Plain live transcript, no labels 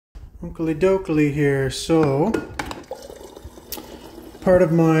Oakley dokley here. So, part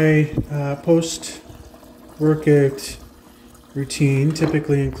of my post-workout routine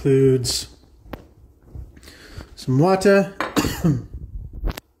typically includes some water, an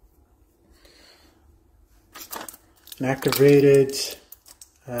activated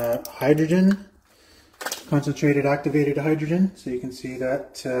hydrogen, concentrated activated hydrogen. So you can see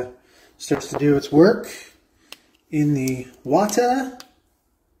that starts to do its work in the water.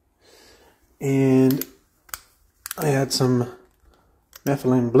 And I add some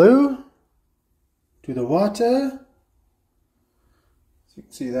Methylene Blue to the water. So you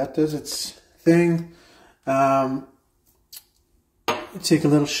can see that does its thing. Take a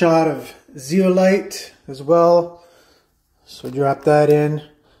little shot of zeolite as well. So drop that in.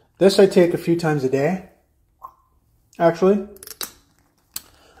 This I take a few times a day, actually.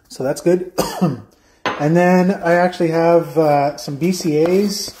 So that's good. And then I actually have some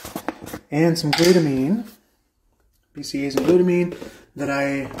BCAAs and some glutamine. BCAAs and glutamine that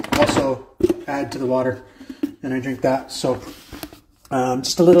I also add to the water, and I drink that. So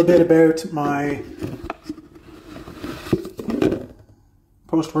just a little bit about my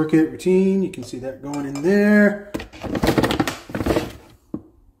post-workout routine. You can see that going in there.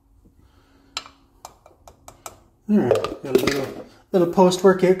 Alright, got a little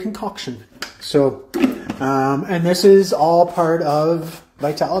post-workout concoction. So, and this is all part of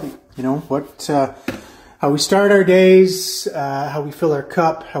vitality. You know, how we start our days, how we fill our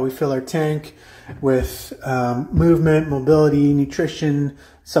cup, how we fill our tank with movement, mobility, nutrition,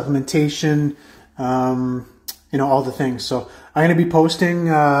 supplementation, you know, all the things. So I'm going to be posting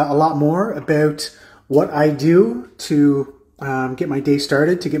a lot more about what I do to get my day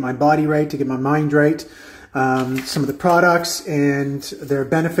started, to get my body right, to get my mind right, some of the products and their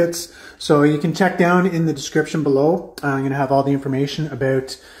benefits. So you can check down in the description below. I'm going to have all the information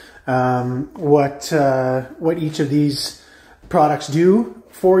about what each of these products do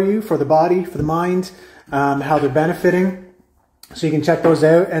for you, for the body, for the mind, how they're benefiting. So you can check those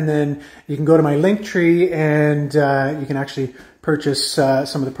out, and then you can go to my link tree and you can actually purchase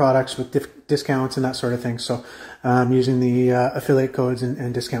some of the products with discounts and that sort of thing. So using the affiliate codes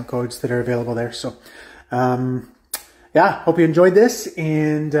and discount codes that are available there. So yeah, hope you enjoyed this,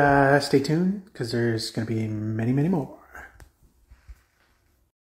 and stay tuned because there's going to be many, many more.